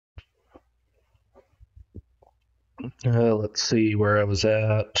Let's see where I was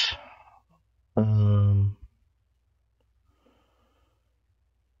at. Um,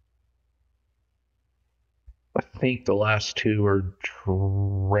 I think the last two are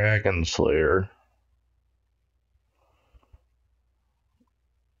Dragon Slayer.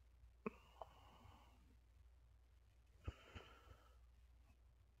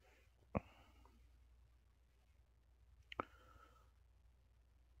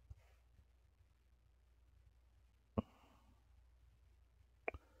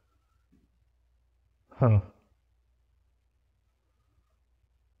 Huh.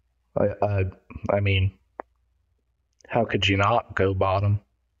 I, I, I mean, how could you not go bottom?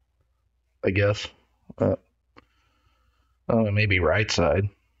 I guess. Uh, oh, maybe right side.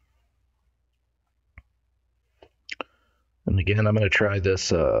 And again, I'm going to try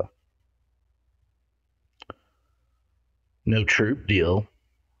this no troop deal,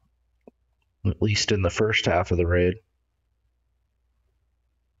 at least in the first half of the raid.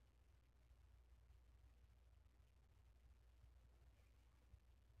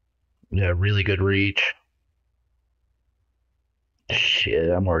 Yeah, really good reach. Shit,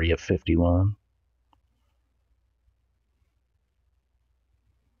 I'm already at 51.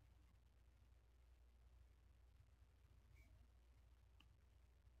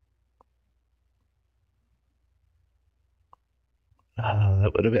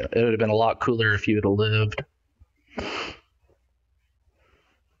 That would have been it would have been a lot cooler if you would have lived.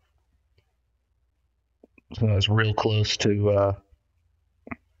 So I was real close to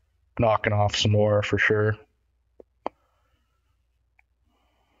knocking off some more for sure.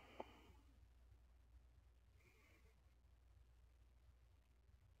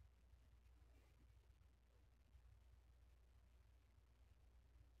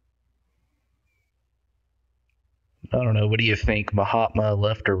 I don't know. What do you think, Mahatma,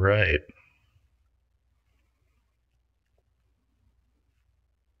 left or right?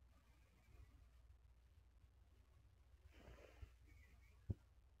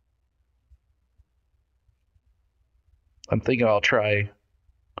 I'm thinking I'll try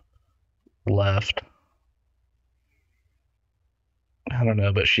left. I don't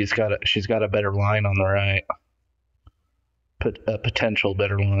know, but she's got a better line on the right. A potential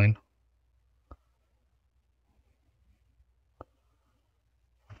better line.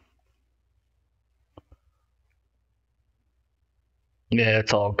 Yeah,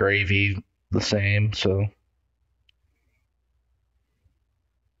 it's all gravy the same. So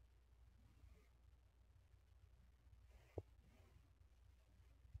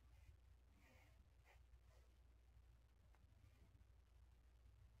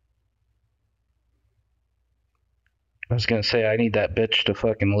I was gonna say I need that bitch to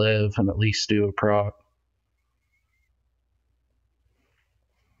fucking live and at least do a proc.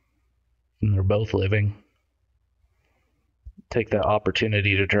 And they're both living. Take that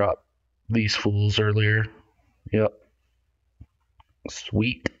opportunity to drop these fools earlier. Yep.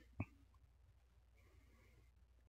 Sweet.